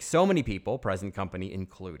 Like so many people, present company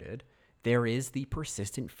included, there is the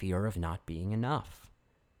persistent fear of not being enough,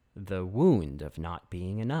 the wound of not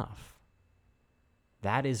being enough.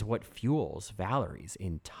 That is what fuels Valerie's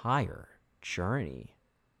entire journey.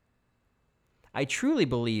 I truly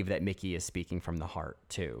believe that Mickey is speaking from the heart,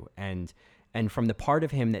 too, and from the part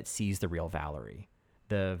of him that sees the real Valerie,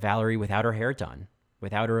 the Valerie without her hair done,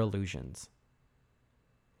 without her illusions.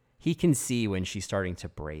 He can see when she's starting to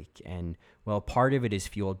break, and while part of it is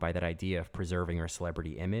fueled by that idea of preserving her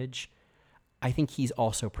celebrity image, I think he's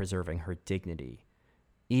also preserving her dignity,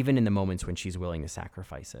 even in the moments when she's willing to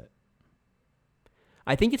sacrifice it.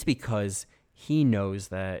 I think it's because he knows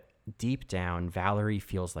that deep down, Valerie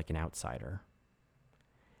feels like an outsider.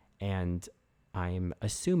 And I'm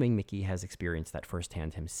assuming Mickey has experienced that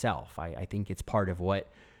firsthand himself. I think it's part of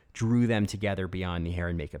what drew them together beyond the hair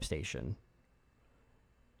and makeup station.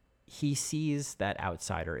 He sees that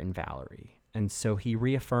outsider in Valerie, and so he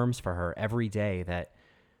reaffirms for her every day that,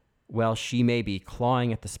 while she may be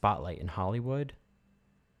clawing at the spotlight in Hollywood,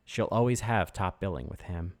 she'll always have top billing with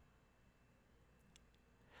him.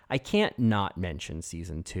 I can't not mention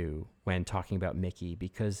season 2 when talking about Mickey,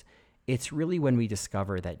 because it's really when we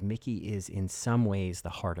discover that Mickey is in some ways the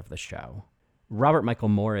heart of the show. Robert Michael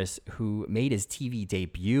Morris, who made his TV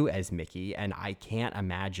debut as Mickey, and I can't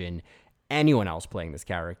imagine anyone else playing this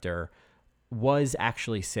character, was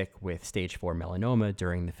actually sick with stage 4 melanoma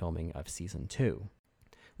during the filming of season 2.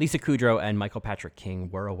 Lisa Kudrow and Michael Patrick King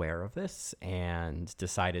were aware of this and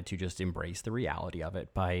decided to just embrace the reality of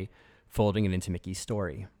it by folding it into Mickey's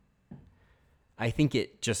story. I think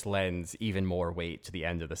it just lends even more weight to the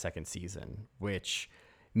end of the second season, which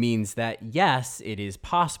means that, yes, it is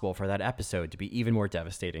possible for that episode to be even more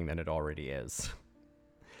devastating than it already is.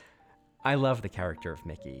 I love the character of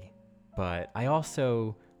Mickey, but I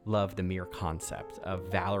also love the mere concept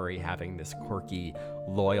of Valerie having this quirky,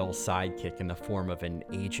 loyal sidekick in the form of an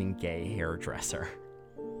aging gay hairdresser.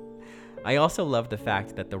 I also love the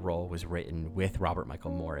fact that the role was written with Robert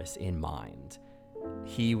Michael Morris in mind.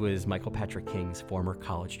 He was Michael Patrick King's former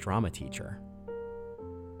college drama teacher.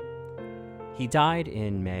 He died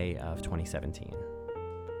in May of 2017.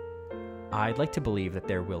 I'd like to believe that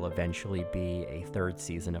there will eventually be a third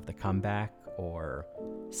season of The Comeback or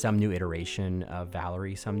some new iteration of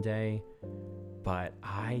Valerie someday, but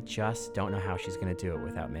I just don't know how she's going to do it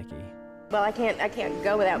without Mickey. Well, I can't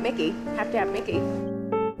go without Mickey. Have to have Mickey.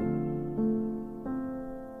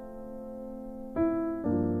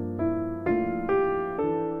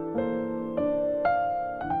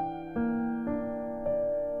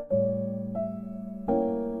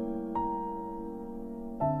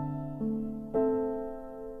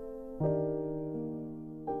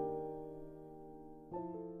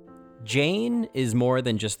 Jane is more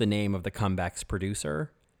than just the name of The Comeback's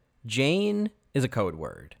producer. Jane is a code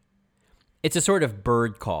word. It's a sort of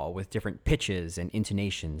bird call with different pitches and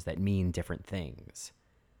intonations that mean different things.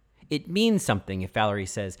 It means something if Valerie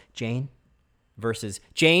says, "Jane," versus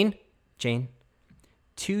 "Jane, Jane."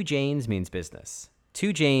 Two Janes means business.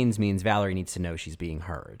 Two Janes means Valerie needs to know she's being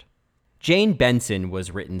heard. Jane Benson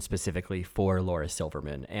was written specifically for Laura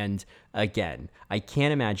Silverman, and again, I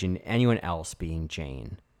can't imagine anyone else being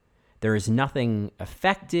Jane. There is nothing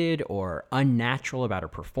affected or unnatural about her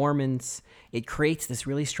performance. It creates this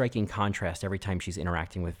really striking contrast every time she's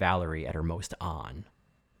interacting with Valerie at her most on.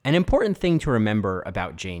 An important thing to remember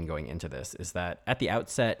about Jane going into this is that, at the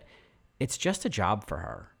outset, it's just a job for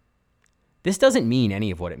her. This doesn't mean any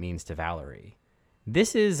of what it means to Valerie.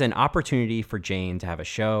 This is an opportunity for Jane to have a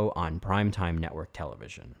show on primetime network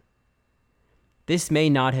television. This may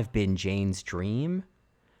not have been Jane's dream,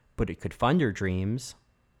 but it could fund her dreams.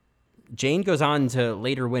 Jane goes on to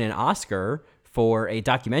later win an Oscar for a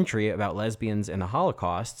documentary about lesbians and the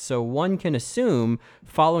Holocaust, so one can assume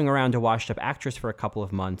following around a washed-up actress for a couple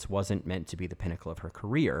of months wasn't meant to be the pinnacle of her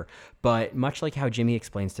career. But much like how Jimmy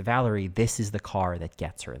explains to Valerie, this is the car that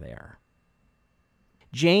gets her there.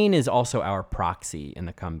 Jane is also our proxy in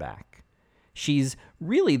the comeback. She's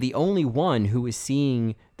really the only one who is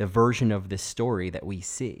seeing the version of this story that we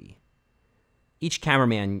see. Each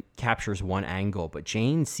cameraman captures one angle, but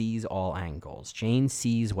Jane sees all angles. Jane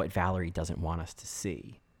sees what Valerie doesn't want us to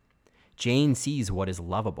see. Jane sees what is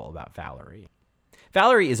lovable about Valerie.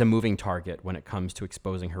 Valerie is a moving target when it comes to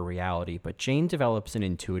exposing her reality, but Jane develops an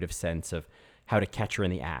intuitive sense of how to catch her in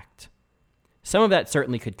the act. Some of that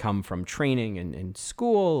certainly could come from training in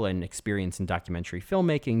school and experience in documentary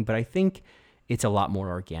filmmaking, but I think it's a lot more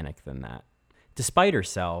organic than that. Despite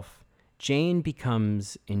herself, Jane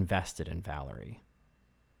becomes invested in Valerie.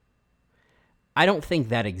 I don't think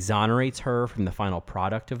that exonerates her from the final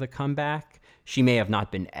product of the comeback. She may have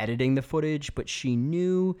not been editing the footage, but she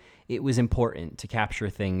knew it was important to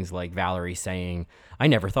capture things like Valerie saying, "I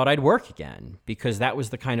never thought I'd work again," because that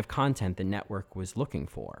was the kind of content the network was looking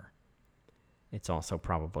for. It's also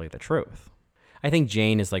probably the truth. I think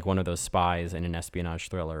Jane is like one of those spies in an espionage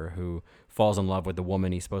thriller who falls in love with the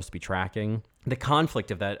woman he's supposed to be tracking. The conflict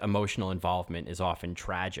of that emotional involvement is often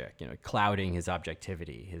tragic, clouding his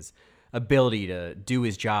objectivity, his ability to do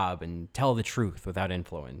his job and tell the truth without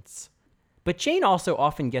influence. But Jane also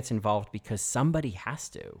often gets involved because somebody has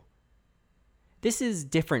to. This is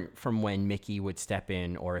different from when Mickey would step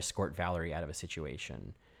in or escort Valerie out of a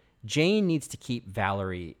situation. Jane needs to keep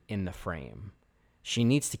Valerie in the frame. She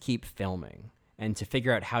needs to keep filming and to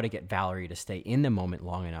figure out how to get Valerie to stay in the moment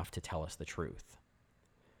long enough to tell us the truth.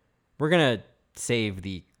 We're going to save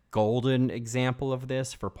the golden example of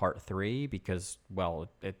this for part 3 because, well,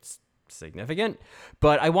 it's significant.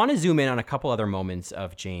 But I want to zoom in on a couple other moments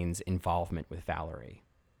of Jane's involvement with Valerie.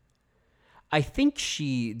 I think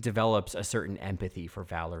she develops a certain empathy for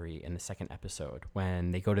Valerie in the second episode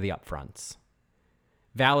when they go to the upfronts.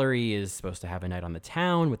 Valerie is supposed to have a night on the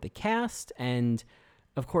town with the cast, and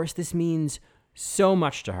of course this means so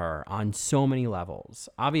much to her on so many levels.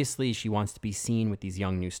 Obviously, she wants to be seen with these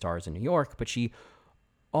young new stars in New York, but she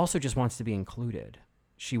also just wants to be included.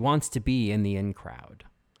 She wants to be in the in crowd.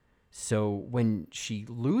 So when she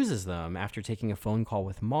loses them after taking a phone call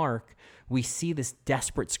with Mark, we see this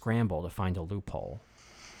desperate scramble to find a loophole.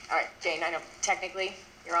 All right, Jane, I know technically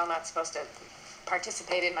you're all not supposed to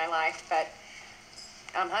participate in my life, but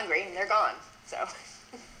I'm hungry and they're gone, so.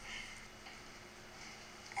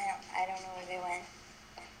 I don't know where they went.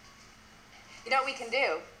 You know what we can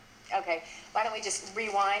do? Okay, why don't we just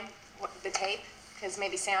rewind the tape? Because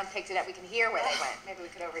maybe sound picked it up. We can hear where they went. Maybe we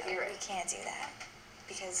could overhear it. We can't do that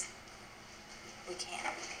because we can't.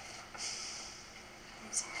 I'm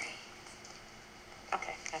sorry.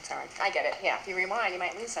 Okay, that's all right. I get it. Yeah, if you rewind, you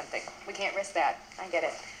might lose something. We can't risk that. I get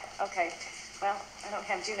it. Okay. Well, I don't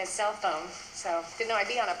have Juna's cell phone, so didn't know I'd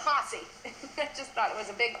be on a posse. I just thought it was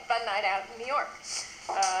a big fun night out in New York.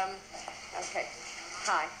 Okay.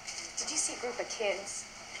 Hi. Did you see a group of kids?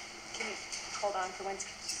 Can you hold on for one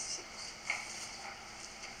second?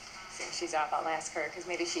 Since she's off, I'll ask her, because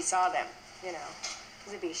maybe she saw them, Because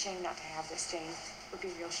it'd be a shame not to have this, Jane. It would be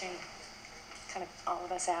a real shame. Kind of all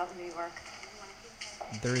of us out in New York.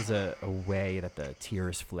 There's a way that the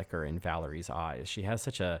tears flicker in Valerie's eyes. She has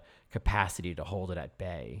such a capacity to hold it at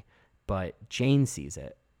bay, but Jane sees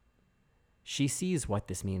it. She sees what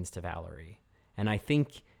this means to Valerie, and I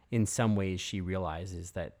think in some ways she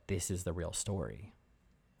realizes that this is the real story.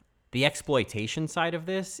 The exploitation side of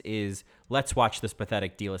this is, let's watch this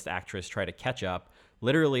pathetic D-list actress try to catch up,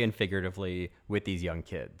 literally and figuratively, with these young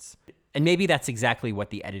kids. And maybe that's exactly what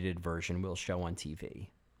the edited version will show on TV.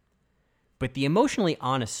 But the emotionally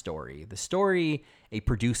honest story, the story a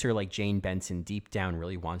producer like Jane Benson deep down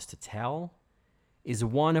really wants to tell, is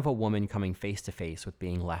one of a woman coming face to face with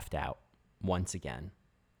being left out, once again.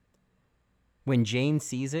 When Jane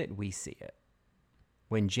sees it, we see it.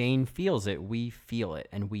 When Jane feels it, we feel it,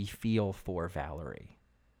 and we feel for Valerie.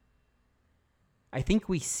 I think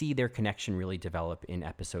we see their connection really develop in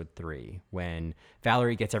episode 3, when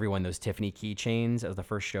Valerie gets everyone those Tiffany keychains as the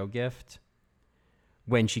first show gift.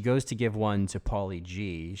 When she goes to give one to Paulie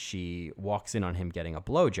G, she walks in on him getting a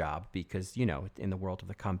blowjob because, in the world of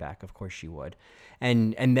the comeback, of course she would.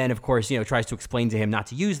 And then, of course, tries to explain to him not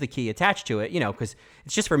to use the key attached to it, because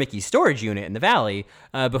it's just for Mickey's storage unit in the valley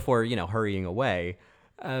before, hurrying away.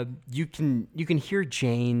 You can hear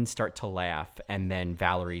Jane start to laugh, and then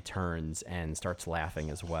Valerie turns and starts laughing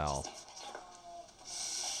as well.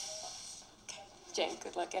 Jane,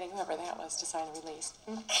 good luck getting whoever that was to sign a release.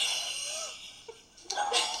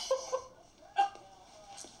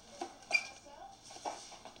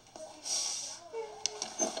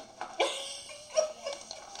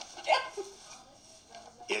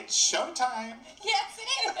 It's showtime. Yes,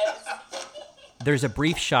 it is. There's a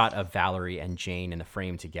brief shot of Valerie and Jane in the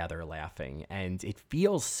frame together laughing, and it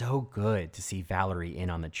feels so good to see Valerie in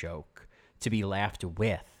on the joke, to be laughed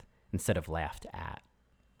with instead of laughed at.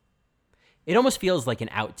 It almost feels like an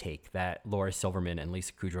outtake that Laura Silverman and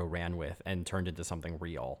Lisa Kudrow ran with and turned into something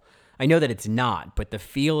real. I know that it's not, but the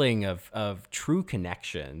feeling of true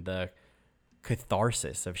connection, the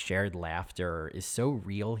catharsis of shared laughter is so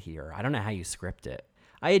real here. I don't know how you script it.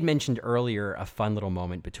 I had mentioned earlier a fun little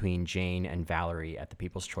moment between Jane and Valerie at the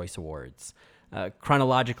People's Choice Awards.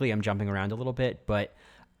 Chronologically, I'm jumping around a little bit, but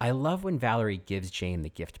I love when Valerie gives Jane the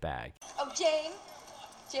gift bag. Oh, Jane,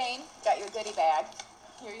 got your goodie bag.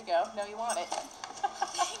 Here you go. Know you want it.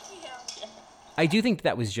 Thank you. I do think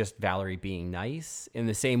that was just Valerie being nice, in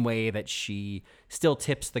the same way that she still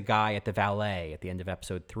tips the guy at the valet at the end of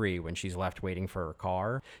episode 3 when she's left waiting for her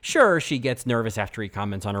car. Sure, she gets nervous after he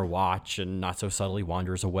comments on her watch and not so subtly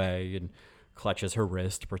wanders away and clutches her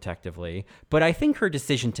wrist protectively. But I think her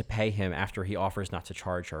decision to pay him after he offers not to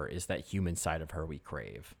charge her is that human side of her we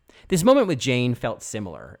crave. This moment with Jane felt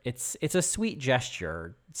similar. It's a sweet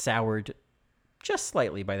gesture, soured just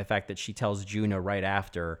slightly by the fact that she tells Juno right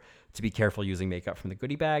after to be careful using makeup from the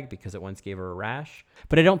goodie bag because it once gave her a rash.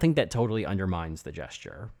 But I don't think that totally undermines the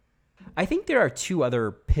gesture. I think there are 2 other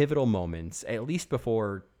pivotal moments, at least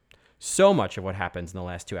before so much of what happens in the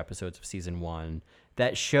last 2 episodes of season 1,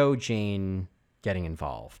 that show Jane getting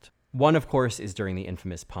involved. One, of course, is during the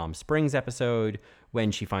infamous Palm Springs episode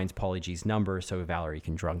when she finds Pauly G's number so Valerie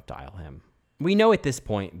can drunk dial him. We know at this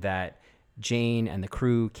point that Jane and the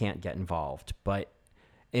crew can't get involved, but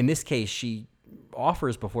in this case, she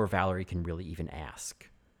offers before Valerie can really even ask.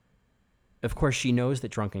 Of course, she knows that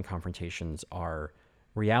drunken confrontations are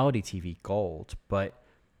reality TV gold, but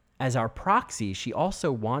as our proxy, she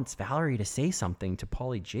also wants Valerie to say something to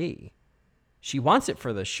Pauly G. She wants it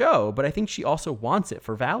for the show, but I think she also wants it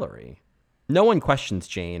for Valerie. No one questions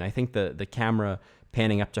Jane. I think the camera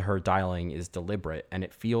panning up to her dialing is deliberate, and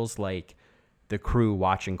it feels like the crew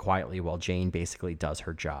watching quietly while Jane basically does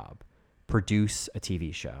her job, produce a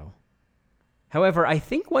TV show. However, I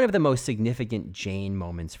think one of the most significant Jane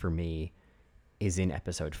moments for me is in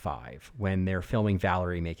episode 5, when they're filming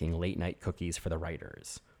Valerie making late night cookies for the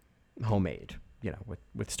writers. Homemade,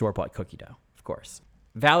 with store-bought cookie dough, of course.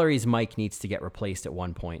 Valerie's mic needs to get replaced at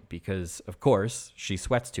one point because, of course, she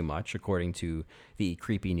sweats too much, according to the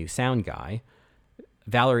creepy new sound guy.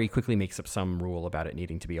 Valerie quickly makes up some rule about it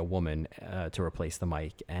needing to be a woman to replace the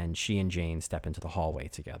mic, and she and Jane step into the hallway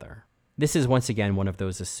together. This is once again one of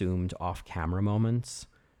those assumed off-camera moments.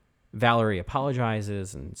 Valerie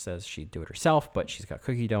apologizes and says she'd do it herself, but she's got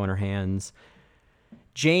cookie dough in her hands.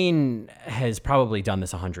 Jane has probably done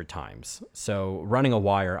this 100 times, so running a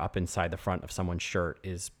wire up inside the front of someone's shirt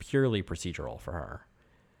is purely procedural for her.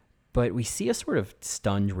 But we see a sort of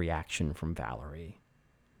stunned reaction from Valerie.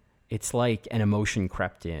 It's like an emotion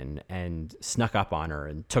crept in and snuck up on her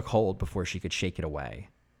and took hold before she could shake it away.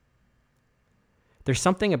 There's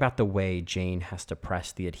something about the way Jane has to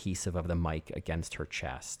press the adhesive of the mic against her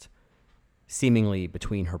chest, seemingly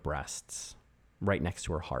between her breasts, right next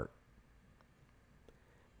to her heart.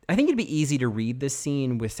 I think it'd be easy to read this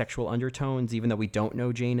scene with sexual undertones, even though we don't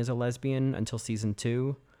know Jane is a lesbian until season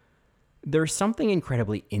 2. There's something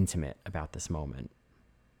incredibly intimate about this moment.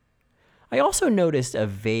 I also noticed a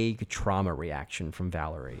vague trauma reaction from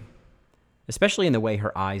Valerie, especially in the way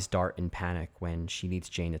her eyes dart in panic when she needs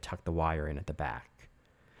Jane to tuck the wire in at the back.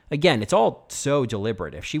 Again, it's all so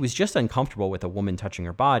deliberate. If she was just uncomfortable with a woman touching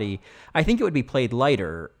her body, I think it would be played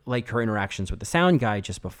lighter, like her interactions with the sound guy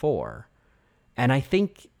just before. And I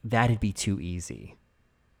think that'd be too easy.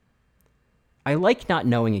 I like not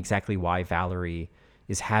knowing exactly why Valerie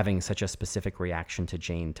is having such a specific reaction to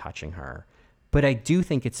Jane touching her, but I do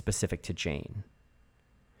think it's specific to Jane.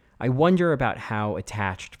 I wonder about how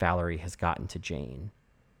attached Valerie has gotten to Jane,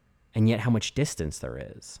 and yet how much distance there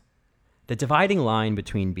is. The dividing line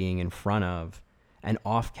between being in front of and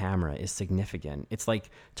off camera is significant. It's like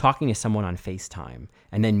talking to someone on FaceTime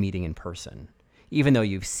and then meeting in person. Even though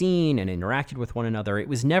you've seen and interacted with one another, it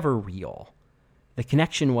was never real. The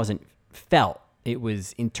connection wasn't felt, it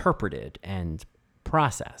was interpreted and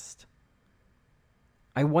processed.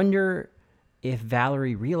 I wonder if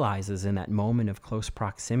Valerie realizes in that moment of close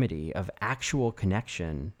proximity, of actual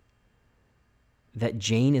connection, that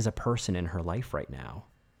Jane is a person in her life right now.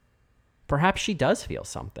 Perhaps she does feel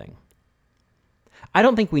something. I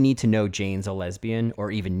don't think we need to know Jane's a lesbian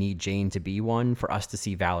or even need Jane to be one for us to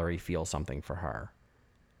see Valerie feel something for her.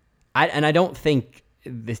 I don't think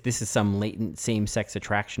this is some latent same-sex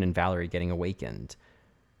attraction in Valerie getting awakened.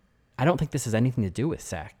 I don't think this has anything to do with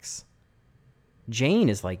sex. Jane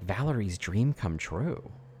is like Valerie's dream come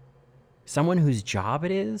true. Someone whose job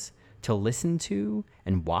it is to listen to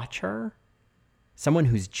and watch her. Someone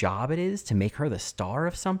whose job it is to make her the star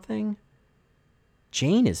of something.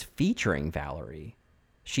 Jane is featuring Valerie.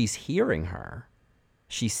 She's hearing her.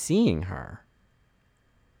 She's seeing her.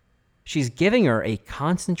 She's giving her a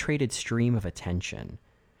concentrated stream of attention,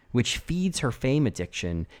 which feeds her fame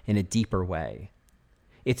addiction in a deeper way.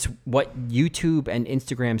 It's what YouTube and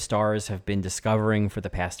Instagram stars have been discovering for the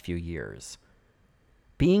past few years.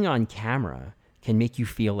 Being on camera can make you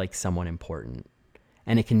feel like someone important,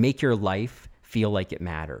 and it can make your life feel like it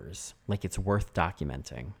matters, like it's worth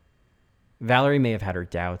documenting. Valerie may have had her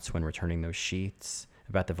doubts when returning those sheets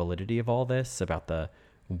about the validity of all this, about the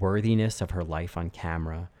worthiness of her life on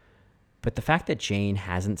camera, but the fact that Jane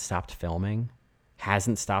hasn't stopped filming,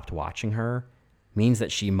 hasn't stopped watching her, means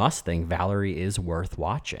that she must think Valerie is worth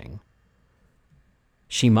watching.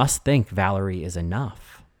 She must think Valerie is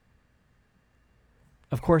enough.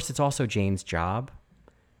 Of course, it's also Jane's job.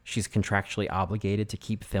 She's contractually obligated to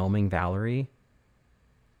keep filming Valerie.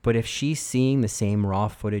 But if she's seeing the same raw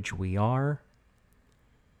footage we are,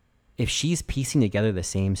 if she's piecing together the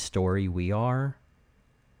same story we are,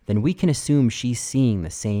 then we can assume she's seeing the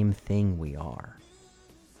same thing we are.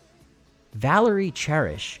 Valerie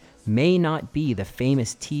Cherish may not be the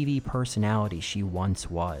famous TV personality she once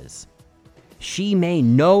was. She may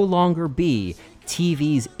no longer be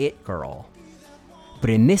TV's it girl. But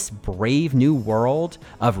in this brave new world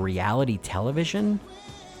of reality television,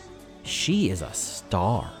 she is a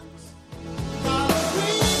star.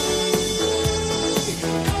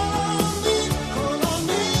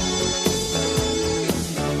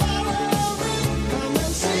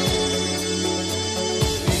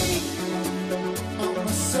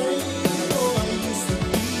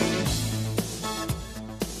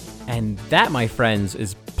 And that, my friends,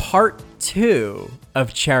 is part 2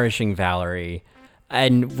 of Cherishing Valerie.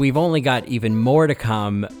 And we've only got even more to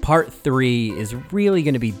come. Part 3 is really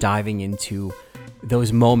going to be diving into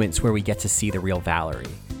those moments where we get to see the real Valerie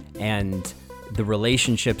and the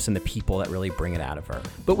relationships and the people that really bring it out of her.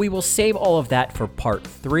 But we will save all of that for part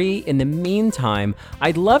 3. In the meantime,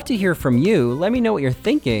 I'd love to hear from you. Let me know what you're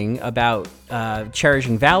thinking about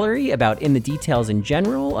Cherishing Valerie, about In the Details in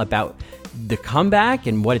general, about the comeback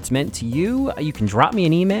and what it's meant to you. You can drop me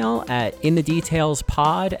an email at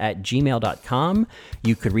inthedetailspod@gmail.com.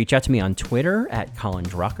 You could reach out to me on Twitter at Colin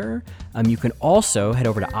Drucker. You can also head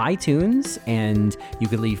over to iTunes and you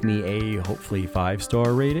could leave me a hopefully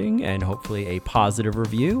 5-star rating and hopefully a positive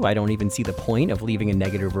review. I don't even see the point of leaving a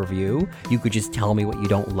negative review. You could just tell me what you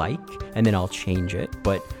don't like and then I'll change it.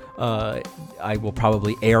 But I will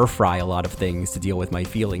probably air fry a lot of things to deal with my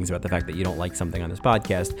feelings about the fact that you don't like something on this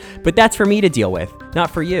podcast. But that's for me to deal with,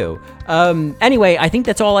 not for you. Anyway, I think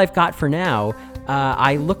that's all I've got for now.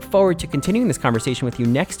 I look forward to continuing this conversation with you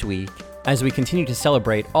next week as we continue to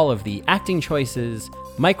celebrate all of the acting choices,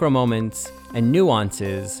 micro moments, and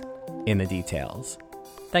nuances in the details.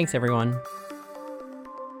 Thanks, everyone.